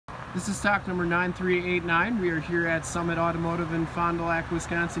This is stock number 9389. We are here at Summit Automotive in Fond du Lac,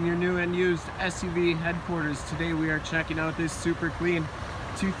 Wisconsin, your new and used SUV headquarters. Today we are checking out this super clean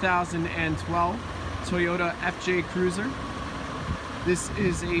 2012 Toyota FJ Cruiser. This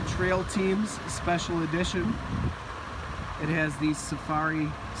is a Trail Teams Special Edition. It has the Safari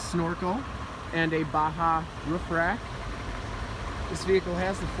Snorkel and a Baja roof rack. This vehicle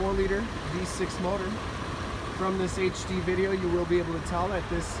has the 4-liter V6 motor. From this HD video, you will be able to tell that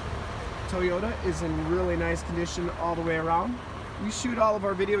this Toyota is in really nice condition all the way around. We shoot all of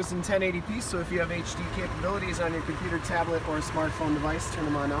our videos in 1080p, so if you have HD capabilities on your computer, tablet, or smartphone device, turn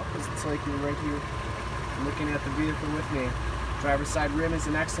them on out, because it's like you're right here looking at the vehicle with me. Driver's side rim is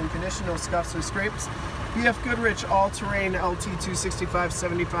in excellent condition, no scuffs or scrapes. BF Goodrich all-terrain L.T.C.H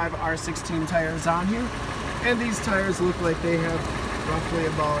 265/75 R16 tires on here, and these tires look like they have roughly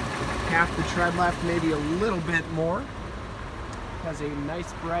about half the tread left, maybe a little bit more. Has a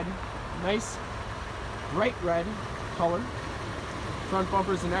nice bright red color. Front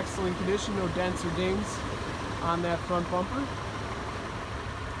bumper is in excellent condition, no dents or dings on that front bumper.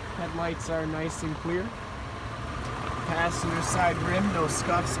 Headlights are nice and clear. Passenger side rim, no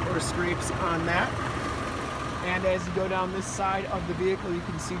scuffs or scrapes on that. And as you go down this side of the vehicle, you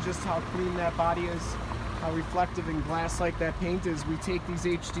can see just how clean that body is, how reflective and glass-like that paint is. We take these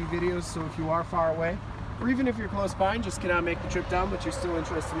HD videos, so if you are far away, or even if you're close by and just cannot make the trip down, but you're still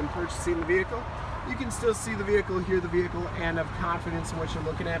interested in purchasing the vehicle, you can still see the vehicle, hear the vehicle, and have confidence in what you're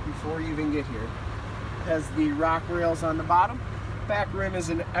looking at before you even get here. It has the rock rails on the bottom. Back rim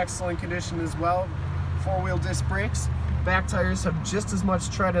is in excellent condition as well. 4-wheel disc brakes. Back tires have just as much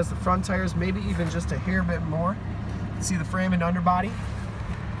tread as the front tires, maybe even just a hair bit more. You can see the frame and underbody,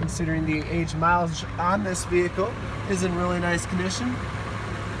 considering the age mileage on this vehicle, is in really nice condition.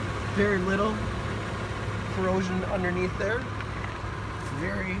 Very little corrosion underneath there.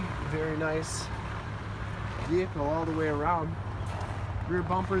 Very, very nice vehicle all the way around. Rear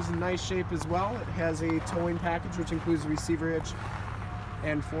bumper is in nice shape as well. It has a towing package which includes a receiver hitch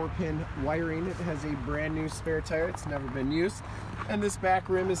and 4-pin wiring. It has a brand new spare tire. It's never been used. And this back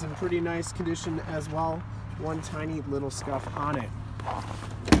rim is in pretty nice condition as well. One tiny little scuff on it.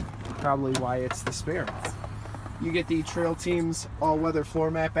 Probably why it's the spare. You get the Trail Teams all-weather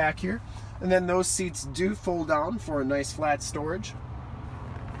floor mat back here. And then those seats do fold down for a nice flatter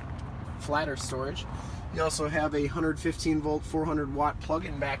storage. You also have a 115 volt 400 watt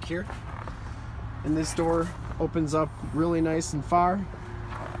plug-in back here. And this door opens up really nice and far.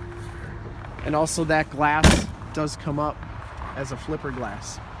 And also that glass does come up as a flipper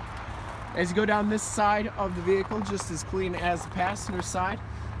glass. As you go down this side of the vehicle, just as clean as the passenger side,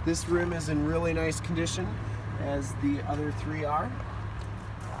 this rim is in really nice condition as the other three are.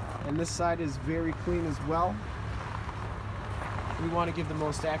 And this side is very clean as well. We want to give the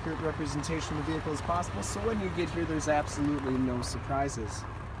most accurate representation of the vehicle as possible, so when you get here there's absolutely no surprises.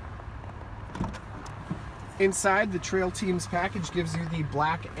 Inside, the Trail Teams package gives you the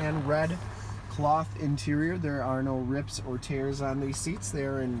black and red cloth interior. There are no rips or tears on these seats. They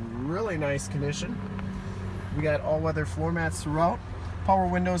are in really nice condition. We got all-weather floor mats throughout, power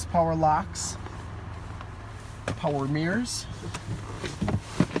windows, power locks, power mirrors.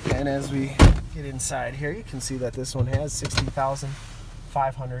 And as we get inside here, you can see that this one has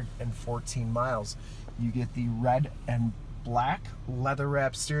 60,514 miles. You get the red and black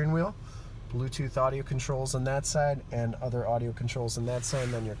leather-wrapped steering wheel, Bluetooth audio controls on that side, and other audio controls on that side,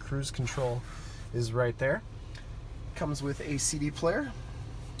 and then your cruise control is right there. Comes with a CD player.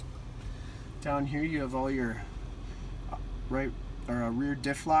 Down here you have all your rear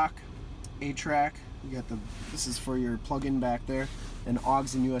diff lock, A-track. You got this is for your plug-in back there, and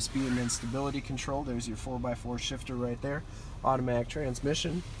AUX and USB, and then stability control. There's your 4x4 shifter right there. Automatic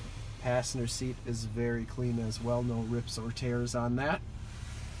transmission. Passenger seat is very clean as well, no rips or tears on that.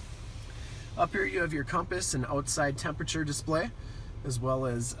 Up here you have your compass and outside temperature display, as well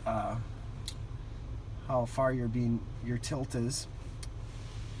as how far your tilt is.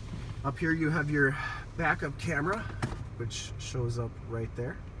 Up here you have your backup camera, which shows up right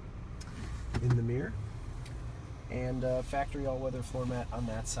there in the mirror, and factory all-weather floor mat on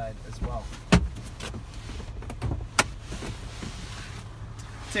that side as well.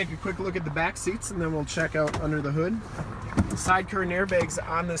 Take a quick look at the back seats and then we'll check out under the hood. Side curtain airbags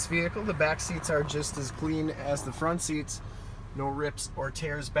on this vehicle. The back seats are just as clean as the front seats. No rips or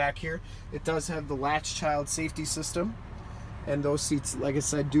tears back here. It does have the latch child safety system, and those seats, like I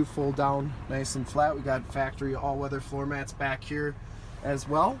said, do fold down nice and flat. We got factory all-weather floor mats back here as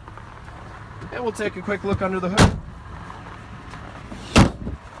well. And we'll take a quick look under the hood.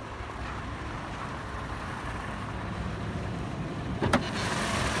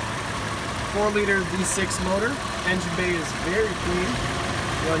 4-liter V6 motor. Engine bay is very clean,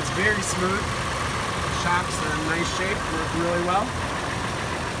 runs very smooth. Shocks are in nice shape, work really well.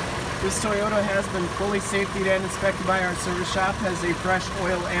 This Toyota has been fully safetied and inspected by our service shop, has a fresh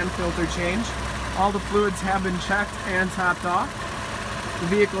oil and filter change. All the fluids have been checked and topped off. The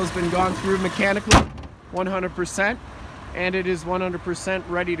vehicle has been gone through mechanically, 100%, and it is 100%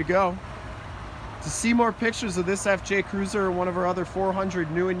 ready to go. To see more pictures of this FJ Cruiser or one of our other 400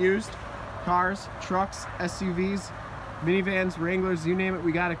 new and used cars, trucks, SUVs, minivans, Wranglers, you name it,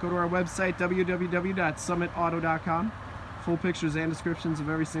 we got it. Go to our website, www.summitauto.com. Full pictures and descriptions of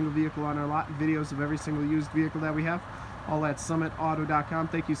every single vehicle on our lot, videos of every single used vehicle that we have, all at summitauto.com.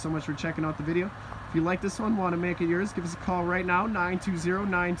 Thank you so much for checking out the video. If you like this one, want to make it yours, give us a call right now,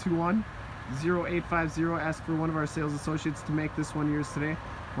 920-921-0850. Ask for one of our sales associates to make this one yours today.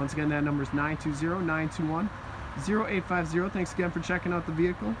 Once again, that number is 920-921-0850. Thanks again for checking out the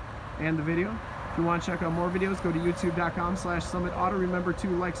vehicle and the video. If you want to check out more videos, go to youtube.com/summitauto. Remember to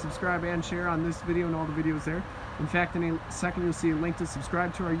like, subscribe, and share on this video and all the videos there. In fact, in a second, you'll see a link to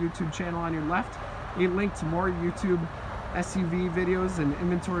subscribe to our YouTube channel on your left, a link to more YouTube SUV videos and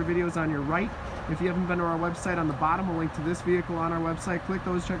inventory videos on your right. If you haven't been to our website, on the bottom, a link to this vehicle on our website. Click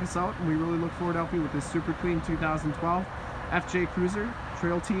those, check us out, and we really look forward to helping you with this super clean 2012 FJ Cruiser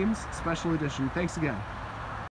Trail Teams Special Edition. Thanks again.